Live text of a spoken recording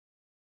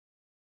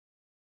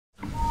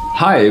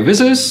Hi, this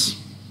is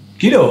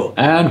Guido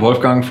and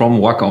Wolfgang from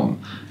Wacom.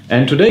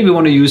 And today we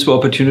want to use the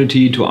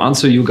opportunity to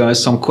answer you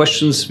guys some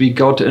questions we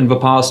got in the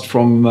past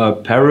from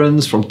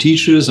parents, from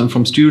teachers and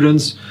from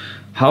students.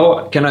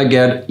 How can I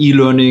get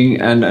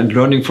e-learning and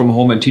learning from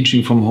home and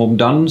teaching from home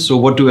done? So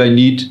what do I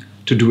need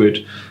to do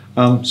it?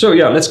 So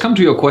yeah, let's come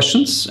to your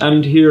questions.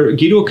 And here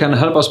Guido can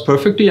help us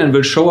perfectly and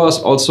will show us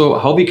also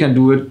how we can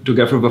do it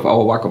together with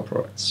our Wacom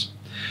products.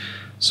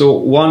 So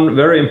one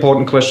very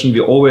important question we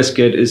always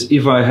get is,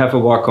 if I have a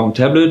Wacom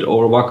tablet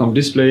or a Wacom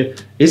display,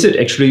 is it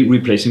actually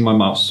replacing my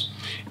mouse?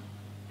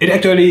 It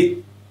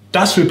actually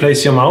does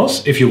replace your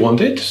mouse if you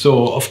want it.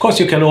 So of course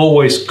you can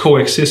always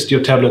coexist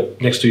your tablet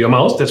next to your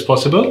mouse, that's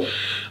possible.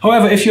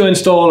 However, if you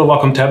install a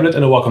Wacom tablet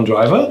and a Wacom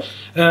driver,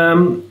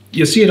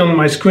 you see it on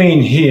my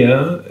screen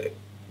here,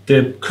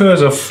 the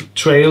cursor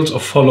trails or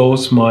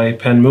follows my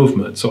pen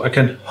movement. So I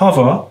can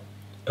hover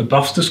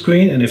above the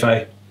screen, and if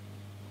I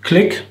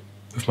click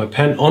with my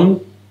pen on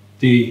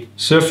the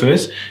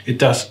surface, it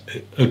does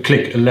a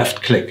click, a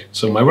left click.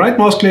 So my right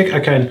mouse click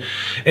I can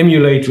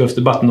emulate with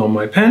the button on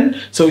my pen.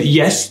 So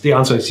yes, the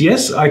answer is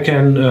yes, I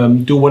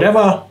can do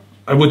whatever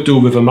I would do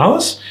with a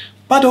mouse,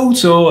 but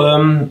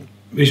also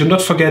we should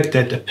not forget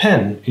that a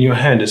pen in your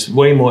hand is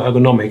way more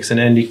ergonomic than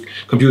any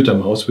computer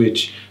mouse,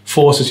 which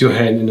forces your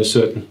hand in a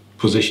certain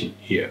position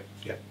here.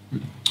 Yeah.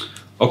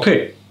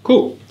 Okay,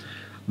 cool.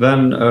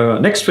 Then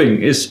next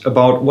thing is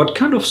about what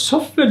kind of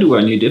software do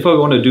I need if I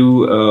want to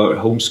do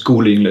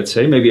homeschooling, let's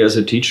say, maybe as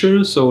a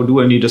teacher. So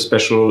do I need a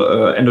special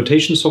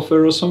annotation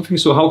software or something?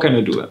 So how can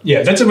I do it?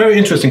 Yeah, that's a very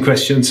interesting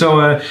question.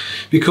 So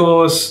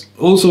because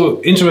also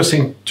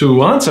interesting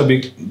to answer,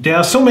 there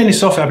are so many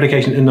software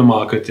applications in the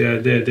market.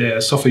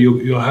 There's software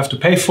you have to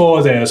pay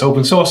for, there's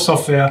open source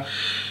software,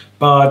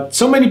 but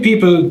so many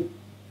people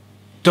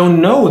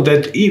don't know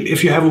that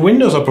if you have a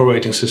Windows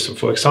operating system,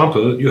 for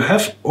example, you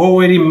have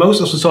already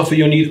most of the software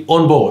you need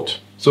on board.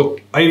 So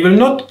I will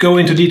not go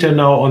into detail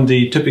now on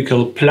the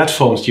typical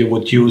platforms you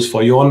would use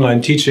for your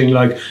online teaching,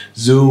 like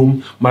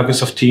Zoom,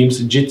 Microsoft Teams,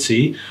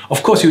 Jitsi.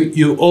 Of course,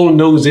 you all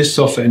know this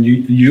software and you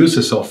use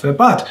the software,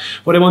 but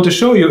what I want to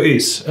show you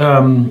is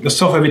a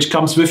software which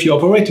comes with your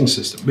operating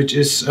system, which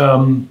is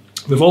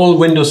with all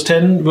Windows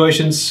 10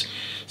 versions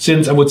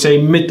since I would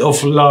say mid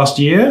of last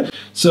year.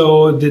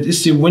 So that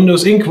is the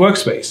Windows Ink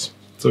workspace.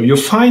 So you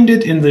find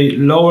it in the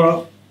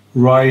lower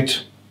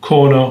right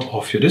corner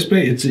of your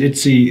display. It's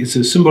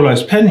a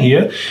symbolized pen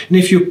here. And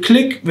if you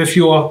click with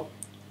your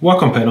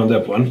Wacom pen on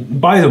that one,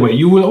 by the way,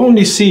 you will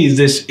only see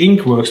this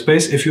Ink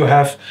workspace if you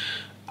have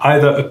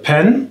either a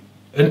pen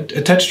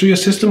attached to your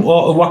system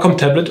or a Wacom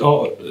tablet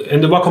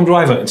and the Wacom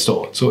driver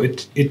installed. So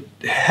it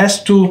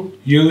has to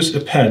use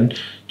a pen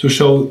to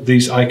show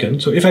these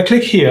icons. So if I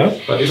click here...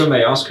 But if I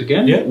may ask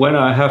again, yeah, when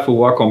I have a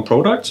Wacom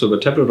product, so the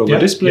tablet or the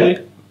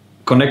display,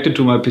 connected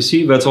to my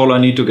PC, that's all I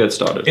need to get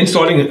started.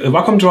 Installing a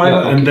Wacom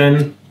driver, and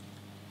then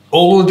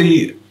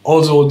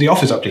also the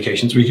Office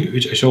applications,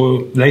 which I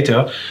show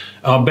later,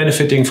 are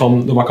benefiting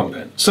from the Wacom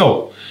pen.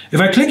 So if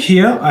I click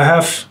here, I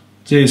have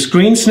the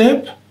screen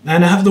snap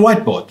and I have the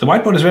whiteboard. The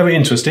whiteboard is very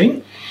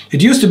interesting.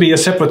 It used to be a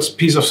separate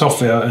piece of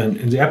software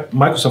in the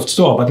Microsoft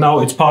Store, but now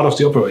it's part of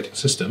the operating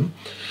system.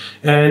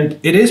 And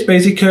it is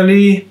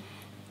basically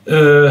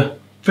a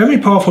very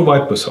powerful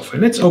whiteboard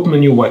software. Let's open a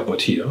new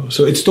whiteboard here.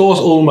 So it stores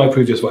all my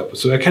previous whiteboards.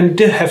 So I can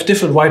have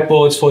different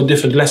whiteboards for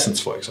different lessons,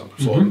 for example,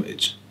 for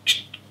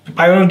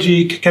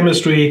biology,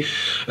 chemistry,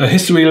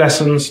 history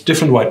lessons,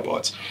 different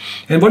whiteboards.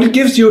 And what it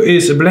gives you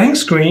is a blank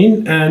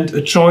screen and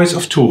a choice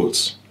of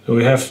tools. So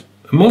we have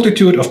a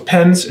multitude of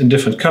pens in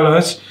different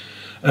colors.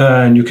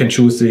 And you can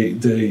choose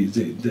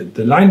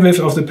the line width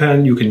of the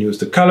pen, you can use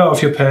the color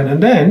of your pen,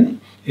 and then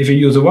if you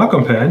use a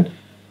Wacom pen,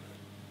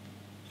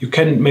 you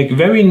can make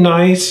very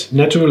nice,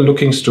 natural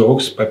looking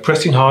strokes by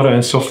pressing harder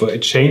and softer.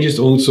 It changes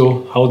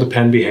also how the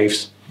pen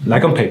behaves,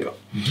 like on paper.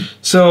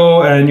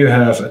 So, and you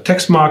have a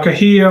text marker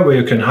here where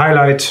you can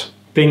highlight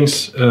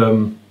things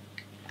on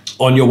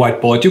your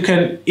whiteboard. You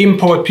can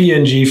import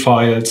PNG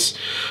files.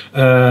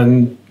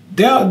 And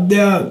there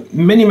are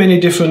many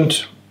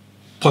different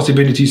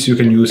possibilities you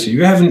can use here.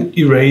 You have an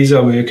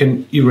eraser where you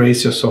can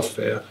erase your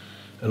software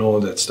and all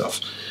that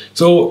stuff.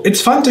 So it's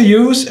fun to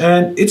use,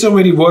 and it's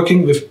already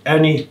working with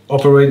any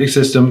operating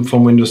system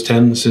from Windows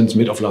 10 since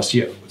mid of last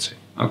year, I would say.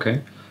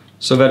 Okay,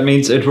 so that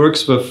means it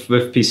works with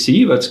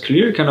PC, that's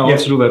clear. Can I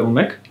also do that on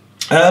Mac?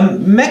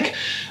 Mac,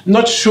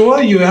 not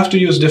sure. You have to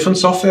use different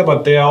software,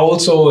 but there are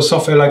also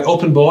software like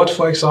OpenBoard,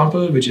 for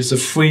example, which is a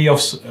free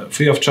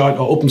of charge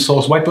or open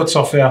source whiteboard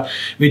software,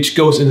 which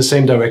goes in the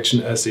same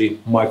direction as the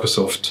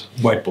Microsoft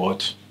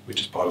whiteboard,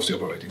 which is part of the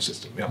operating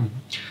system. Yeah.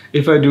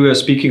 If I do,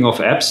 speaking of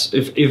apps,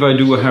 if I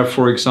do have,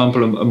 for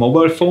example, a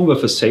mobile phone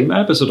with the same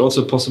app, is it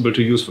also possible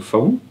to use the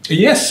phone?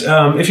 Yes,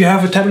 if you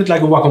have a tablet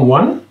like a Wacom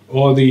One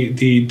or the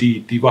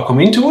Wacom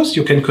Intuos,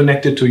 you can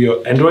connect it to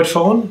your Android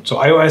phone. So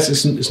iOS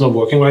is not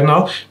working right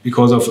now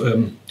because of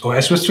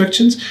OS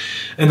restrictions.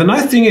 And the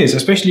nice thing is,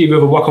 especially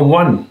with a Wacom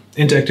One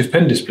interactive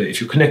pen display,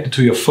 if you connect it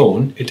to your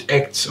phone, it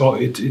acts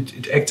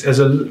as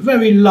a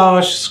very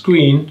large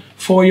screen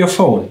for your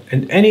phone, and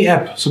any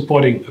app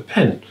supporting a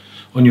pen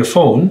on your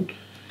phone,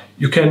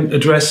 you can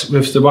address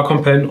with the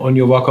Wacom pen on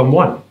your Wacom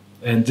One.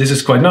 And this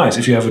is quite nice.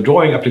 If you have a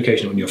drawing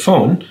application on your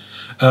phone,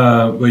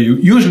 where you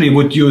usually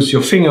would use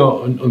your finger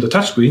on the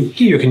touchscreen,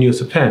 here you can use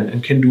a pen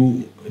and can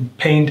do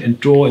paint and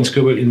draw and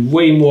scribble in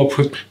way more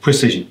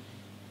precision.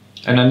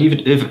 And I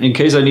need, if in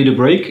case I need a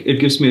break, it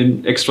gives me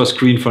an extra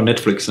screen for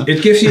Netflix. Huh?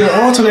 It gives you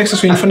also an extra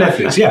screen for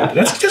Netflix. Yeah,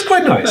 that's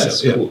quite nice.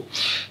 That's yeah. Cool.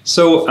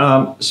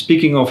 So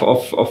speaking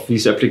of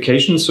these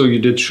applications, so you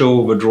did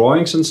show the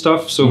drawings and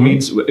stuff. So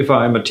means if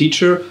I'm a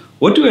teacher,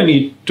 what do I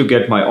need to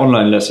get my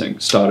online lesson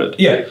started?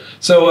 Yeah,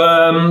 so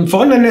for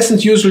online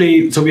lessons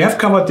usually, so we have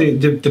covered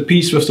the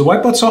piece with the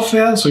whiteboard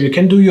software, so you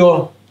can do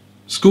your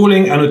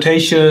schooling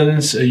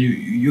annotations,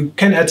 you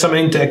can add some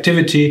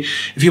interactivity.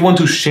 If you want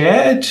to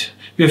share it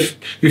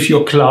with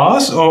your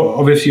class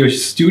or with your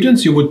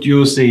students, you would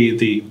use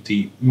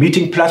the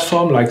meeting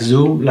platform like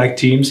Zoom, like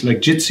Teams, like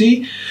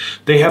Jitsi.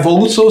 They have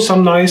also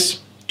some nice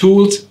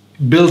tools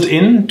built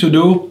in to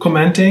do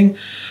commenting,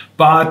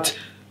 but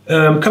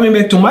coming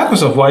back to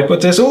Microsoft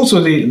Whiteboard, there's also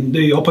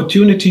the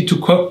opportunity to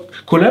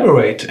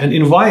collaborate and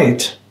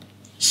invite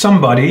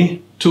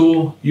somebody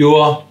to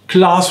your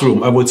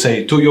classroom, I would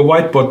say, to your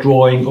whiteboard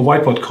drawing or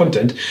whiteboard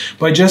content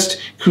by just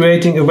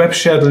creating a web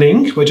shared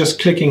link, by just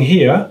clicking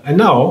here. And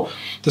now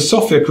the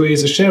software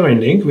creates a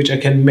sharing link, which I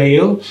can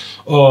mail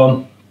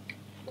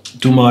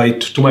to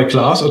my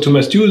class or to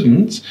my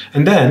students,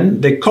 and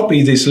then they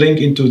copy this link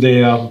into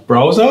their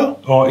browser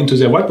or into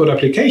their whiteboard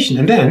application,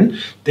 and then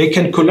they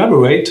can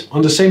collaborate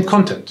on the same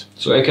content.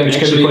 So I can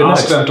actually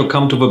ask them to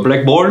come to the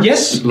blackboard,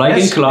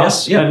 in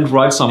class, and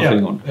write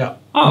something on. Yeah.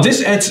 Oh.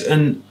 This adds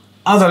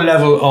another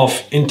level of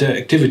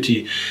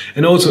interactivity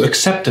and also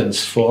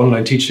acceptance for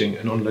online teaching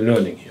and online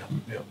learning here.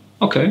 Yeah.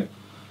 Okay.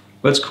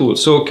 That's cool.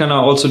 So can I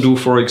also do,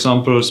 for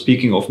example,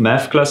 speaking of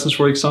math classes,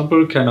 for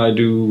example, can I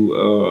do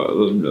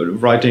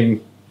writing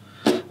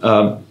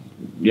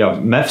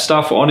math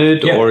stuff on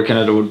it, or can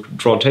I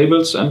draw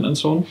tables and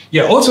so on?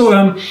 Yeah,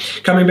 also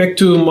coming back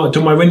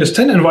to my Windows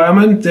 10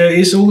 environment, there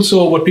is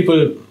also what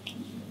people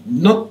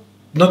not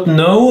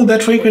know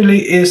that frequently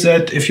is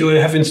that if you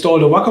have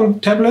installed a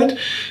Wacom tablet,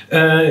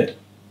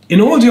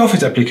 in all the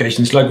Office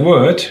applications like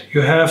Word,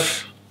 you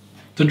have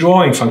the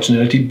drawing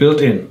functionality built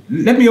in.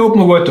 Let me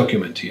open a Word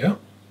document here.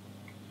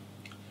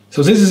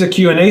 So this is a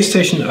Q&A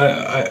session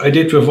I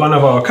did with one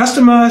of our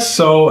customers.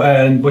 So,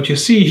 and what you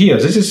see here,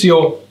 this is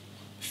your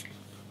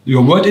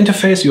Word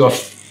interface you are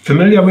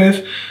familiar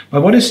with,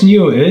 but what is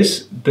new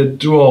is the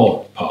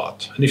draw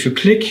part. And if you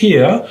click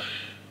here,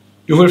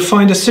 you will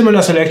find a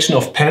similar selection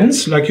of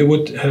pens like you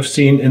would have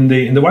seen in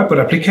the whiteboard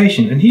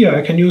application. And here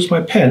I can use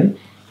my pen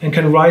and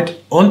can write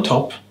on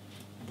top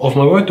of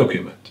my Word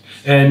document.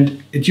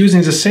 And it's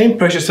using the same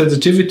pressure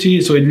sensitivity,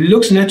 so it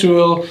looks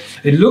natural,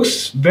 it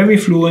looks very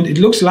fluent, it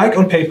looks like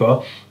on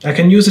paper. I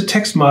can use a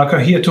text marker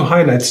here to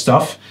highlight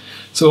stuff.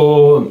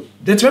 So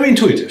that's very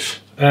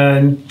intuitive.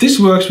 And this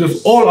works with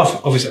all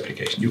of Office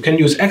applications. You can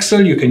use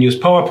Excel, you can use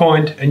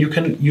PowerPoint, and you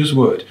can use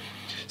Word.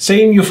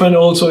 Same you find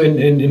also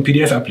in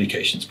PDF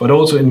applications, but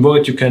also in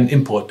Word you can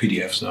import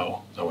PDFs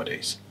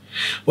nowadays.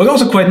 What's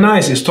also quite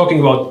nice is talking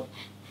about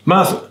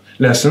math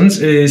lessons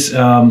is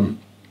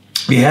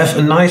we have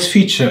a nice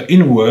feature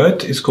in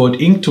Word. It's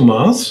called Ink to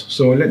Math.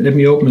 So let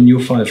me open a new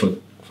file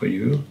for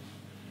you.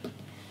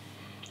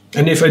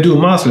 And if I do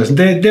a math lesson,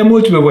 there are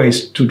multiple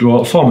ways to draw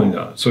a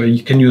formula. So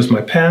you can use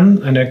my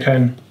pen and I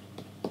can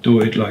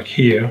do it like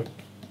here,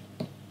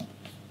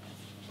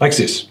 like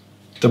this.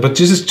 But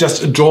this is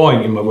just a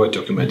drawing in my Word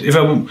document. If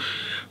I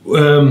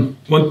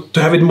want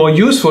to have it more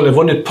useful, I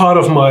want it part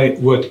of my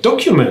Word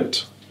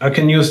document, I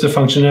can use the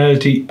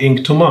functionality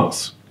Ink to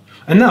Math.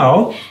 And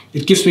now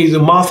it gives me the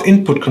math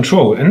input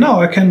control. And now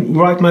I can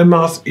write my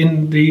math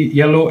in the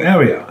yellow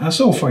area. And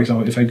so, for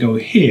example, if I go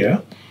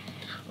here,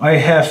 I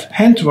have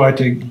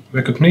handwriting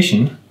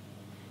recognition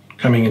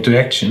coming into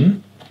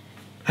action.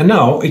 And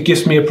now it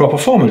gives me a proper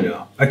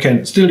formula. I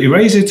can still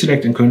erase it,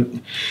 select and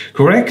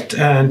correct,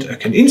 and I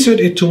can insert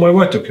it to my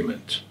Word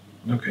document.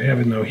 Okay, I have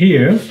it now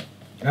here.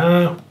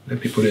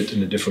 Let me put it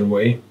in a different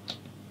way.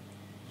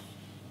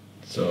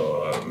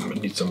 So I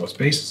need some more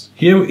space.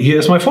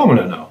 Here's my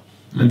formula now.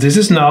 And this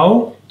is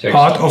now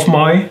part of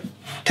my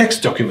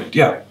text document.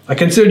 Yeah, I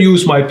can still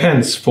use my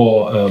pens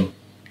for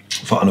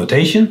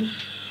annotation,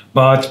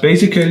 but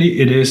basically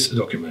it is a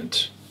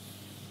document.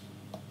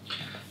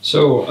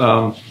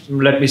 So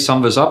let me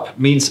sum this up.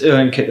 Means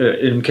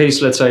in case,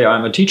 let's say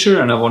I'm a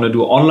teacher and I want to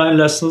do online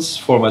lessons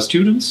for my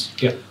students.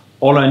 Yeah.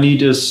 All I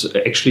need is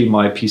actually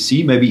my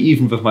PC, maybe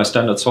even with my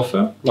standard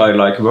software,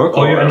 like Work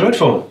or your Android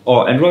phone.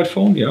 Or Android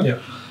phone, yeah.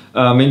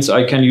 Means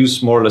I can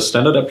use more or less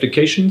standard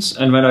applications,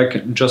 and then I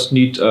can just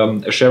need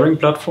a sharing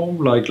platform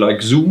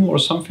like Zoom or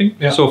something.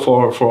 Yeah. So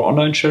for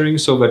online sharing,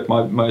 so that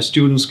my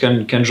students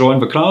can join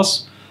the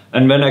class,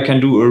 and then I can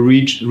do a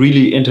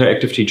really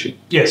interactive teaching.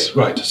 Yes,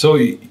 right. So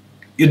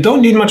you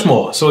don't need much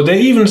more. So there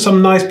are even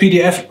some nice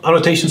PDF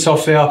annotation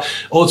software,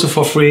 also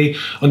for free,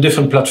 on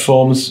different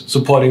platforms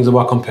supporting the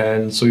Wacom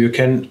pen. So you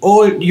can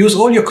use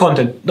all your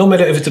content, no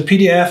matter if it's a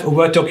PDF, a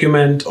Word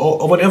document,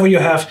 or whatever you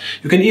have.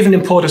 You can even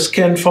import a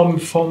scan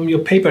from your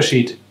paper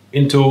sheet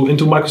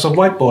into Microsoft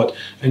Whiteboard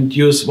and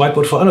use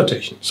Whiteboard for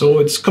annotation. So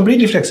it's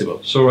completely flexible.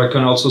 So I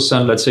can also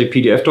send, let's say,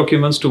 PDF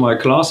documents to my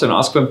class and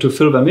ask them to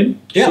fill them in.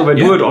 Yeah, so they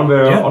do it on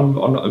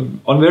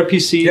their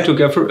PC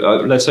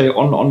together, let's say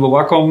on the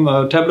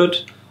Wacom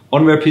tablet,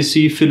 on their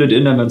PC, fill it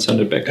in and then send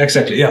it back.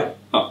 Exactly, yeah.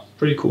 Ah,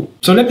 pretty cool.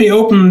 So let me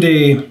open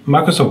the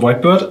Microsoft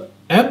Whiteboard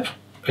app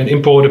and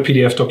import a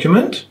PDF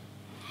document.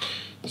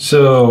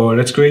 So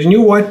let's create a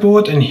new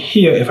whiteboard, and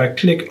here if I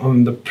click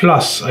on the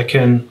plus, I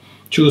can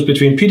choose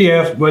between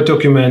PDF, Word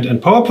document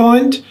and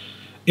PowerPoint.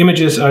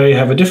 Images, I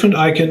have a different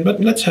icon, but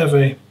let's have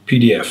a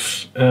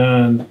PDF.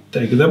 And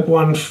take that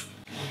one,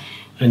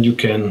 and you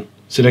can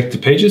select the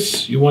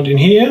pages you want in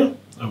here.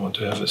 I want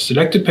to have a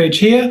selected page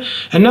here.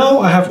 And now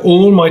I have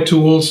all my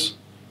tools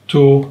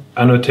to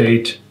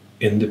annotate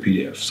in the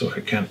PDF. So I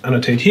can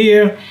annotate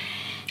here,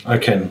 I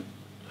can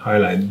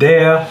highlight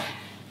there,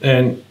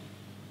 and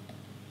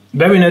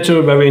very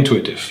natural, very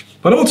intuitive.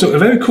 But also a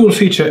very cool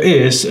feature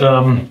is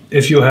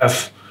if you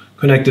have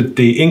connected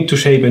the ink to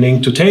shape and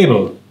ink to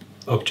table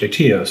object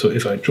here. So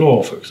if I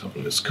draw, for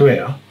example, a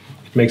square,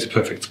 it makes a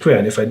perfect square.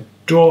 And if I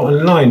draw a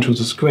line through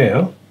the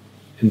square,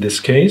 in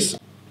this case,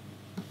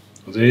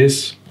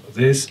 this,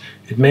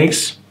 it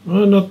makes,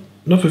 well,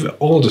 not with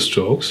all the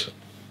strokes,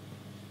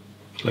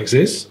 like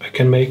this, I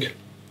can make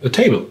a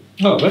table.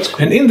 Oh, that's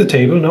cool. And in the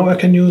table, now I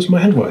can use my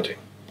handwriting.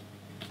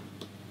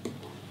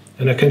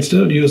 And I can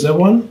still use that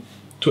one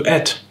to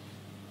add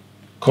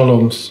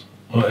columns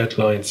or add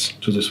lines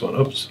to this one.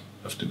 Oops.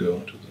 Have to go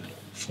to the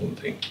full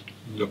thing.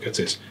 Look at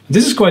this.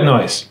 This is quite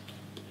nice.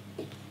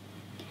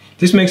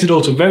 This makes it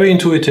also very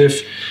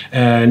intuitive,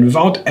 and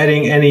without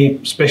adding any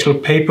special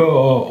paper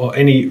or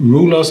any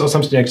rulers or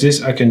something like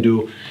this, I can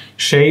do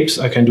shapes,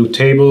 I can do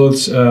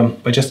tables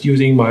by just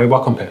using my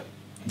Wacom pen.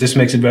 This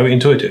makes it very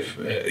intuitive,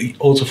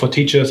 also for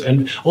teachers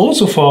and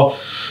also for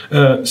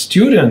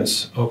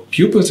students or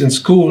pupils in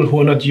school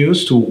who are not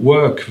used to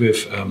work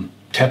with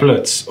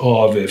tablets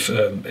or with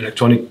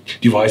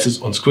electronic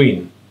devices on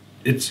screen.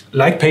 It's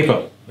like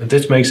paper, and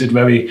this makes it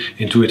very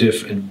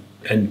intuitive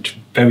and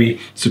very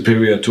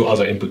superior to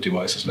other input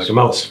devices, like a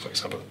mouse, for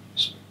example.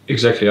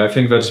 Exactly. I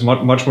think that's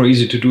much more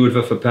easy to do it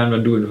with a pen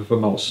than do it with a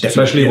mouse.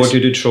 Definitely, especially yes. what you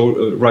did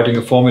show, writing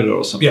a formula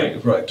or something. Yeah,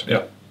 right.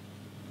 Yeah.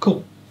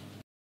 Cool.